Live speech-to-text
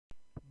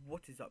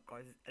What is up,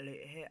 guys? It's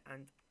Elliot here,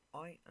 and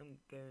I am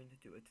going to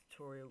do a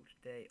tutorial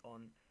today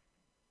on,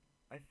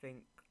 I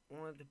think,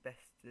 one of the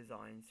best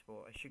designs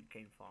for a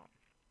sugarcane farm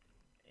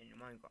in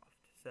Minecraft.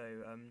 So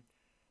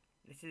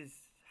this is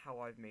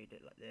how I've made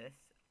it like this,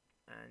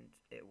 and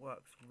it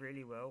works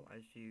really well.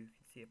 As you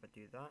can see, if I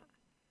do that,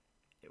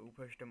 it will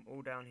push them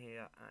all down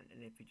here,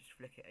 and if you just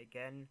flick it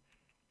again,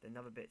 the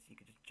other bits you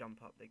can just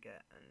jump up, they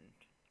get, and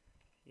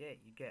yeah,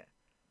 you get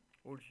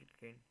all the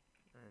sugarcane,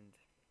 and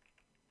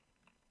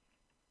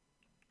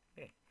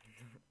yeah.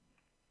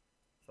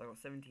 So I got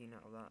 17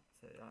 out of that,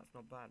 so that's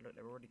not bad. Look,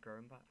 they're already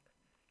growing back.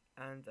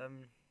 And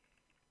I'm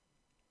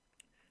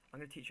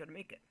going to teach you how to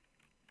make it.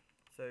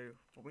 So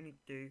what we need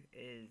to do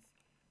is,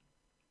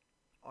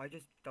 I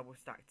just double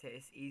stacked it.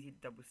 It's easy to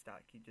double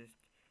stack. You just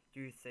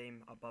do the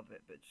same above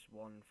it, but just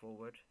one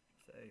forward.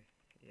 So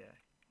yeah,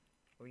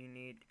 all you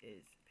need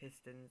is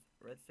pistons,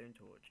 redstone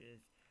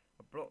torches,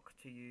 a block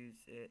to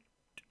use it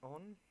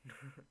on,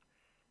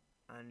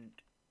 and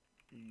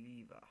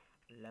lever,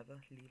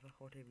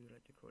 whatever you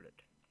like to call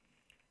it,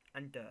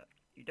 and dirt.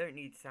 You don't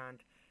need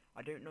sand.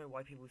 I don't know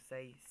why people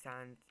say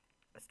sand,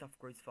 stuff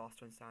grows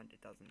faster on sand.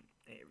 It doesn't.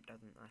 It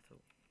doesn't at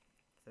all.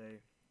 So I'm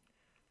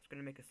just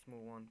gonna make a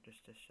small one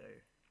just to show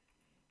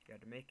you how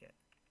to make it.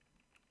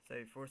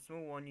 So for a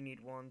small one, you need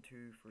 1,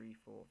 2, 3,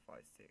 4, 5,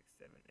 6,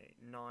 7, 8,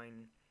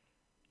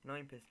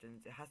 9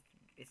 pistons.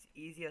 It's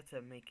easier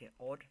to make it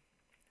odd,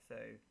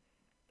 so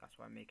that's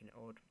why I'm making it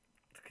odd,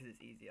 because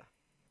it's easier.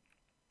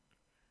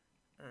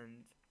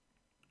 And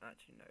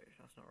actually, no,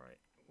 that's not right.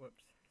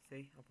 Whoops.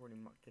 See, I've already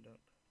mucked it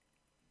up.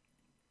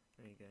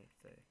 There you go.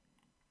 So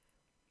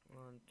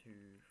 1, 2,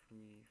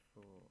 3,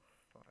 4,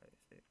 5,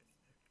 6,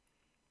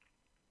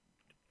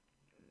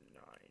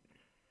 9.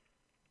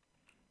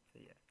 So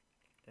yeah,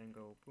 then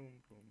go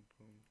boom, boom,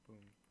 boom,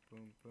 boom,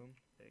 boom, boom.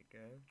 There you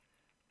go.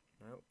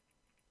 Nope.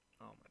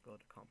 Oh my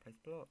god, I can't place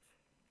blocks.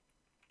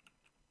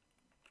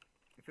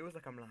 It feels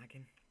like I'm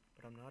lagging,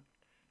 but I'm not.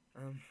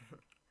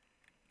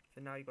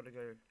 So now you got to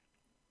go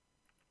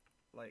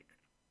like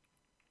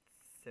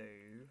so.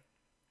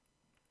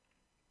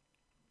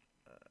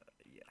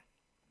 Yeah.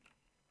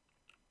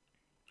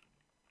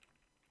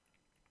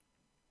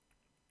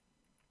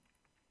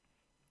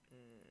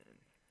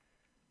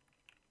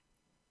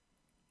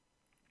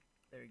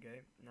 There we go.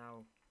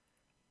 Now,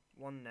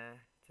 one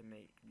there to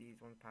make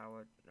these ones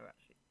powered. No,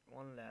 actually,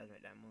 one there to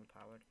make them one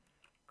powered.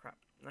 Crap.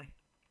 No.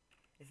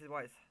 This is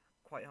why it's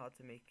quite hard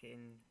to make it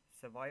in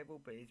survival,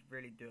 but it's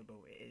really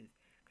doable. It is.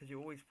 Because you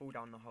always fall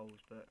down the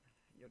holes, but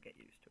you'll get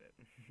used to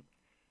it.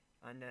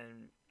 And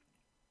then,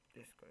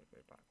 just gotta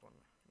go back one.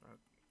 No.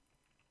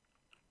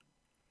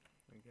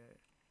 There we go.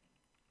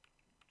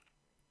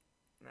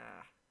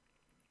 Nah.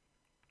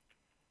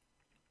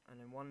 And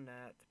then one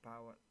there to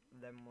power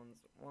them ones.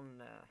 One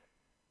there.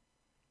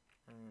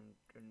 And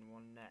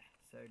one there.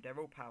 So they're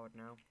all powered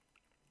now.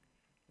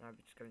 Now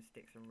we're just going to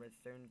stick some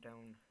redstone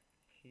down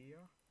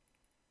here.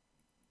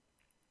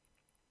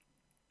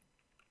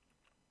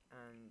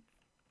 And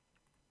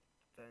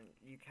then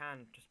you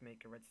can just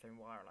make a redstone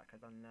wire like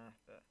I've done there,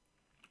 but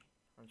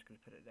I'm just going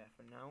to put it there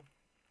for now.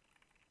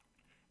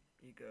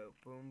 You go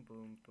boom,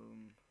 boom,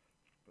 boom,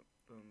 boom,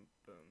 boom,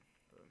 boom,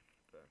 boom,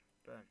 boom,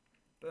 boom,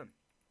 boom.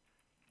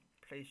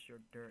 Place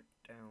your dirt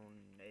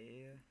down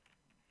there.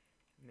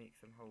 Make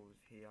some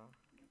holes here.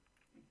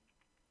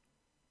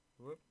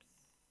 Whoops.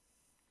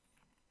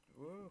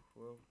 Whoa,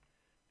 whoa.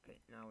 Okay,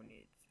 now we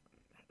need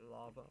some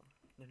lava.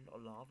 No, not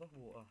lava,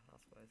 water.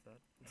 That's what I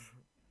said.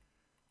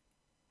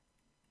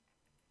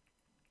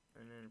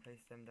 And then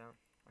place them down.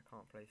 I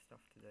can't place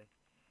stuff today.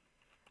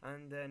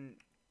 And then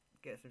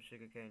get some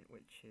sugarcane,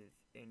 which is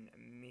in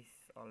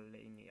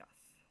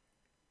miscellaneous.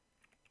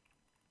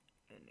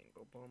 And then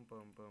go boom,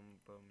 boom, boom,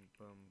 boom,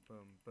 boom,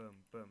 boom,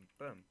 boom, boom,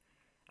 boom.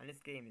 And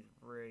this game is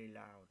really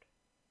loud.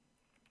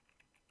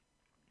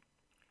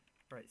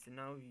 Right, so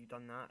now you've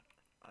done that,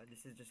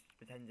 this is just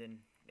pretending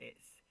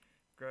it's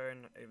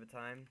growing over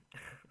time.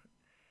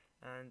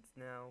 And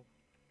now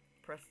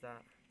press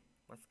that,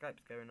 my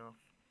Skype's going off,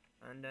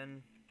 and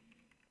then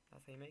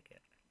that's how you make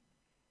it.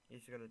 You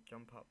just gotta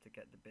jump up to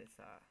get the bits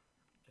that are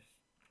just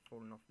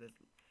falling off. There's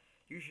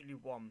usually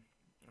one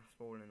that's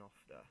falling off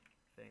the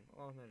thing.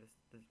 Oh no,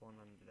 there's one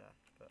under there,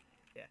 but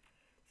yeah.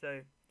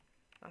 So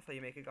that's how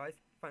you make it, guys.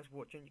 Thanks for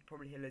watching. You can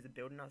probably hear loads of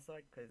building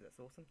outside because that's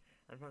awesome.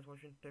 And thanks for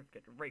watching. Don't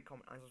forget to rate,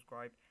 comment, and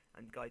subscribe.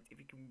 And guys, if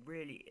you can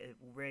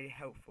really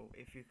helpful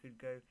if you could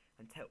go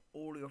and tell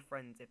all your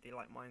friends if they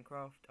like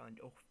Minecraft and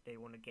if they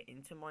want to get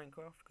into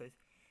Minecraft, because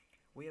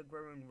we are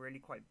growing really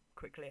quite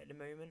quickly at the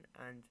moment.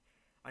 And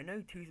I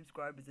know 2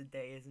 subscribers a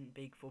day isn't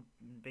big for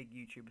big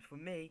YouTubers. For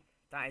me,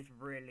 that is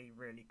really,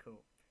 really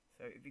cool.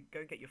 So if you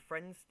go get your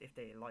friends if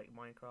they like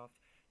Minecraft,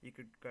 you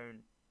could go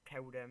and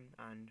tell them,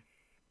 and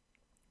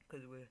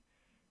because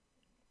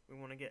we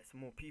want to get some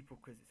more people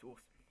because it's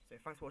awesome. So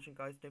thanks for watching,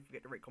 guys. Don't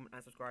forget to rate, comment,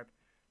 and subscribe,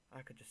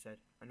 like I just said.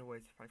 And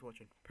always, thanks for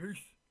watching.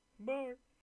 Peace. Bye.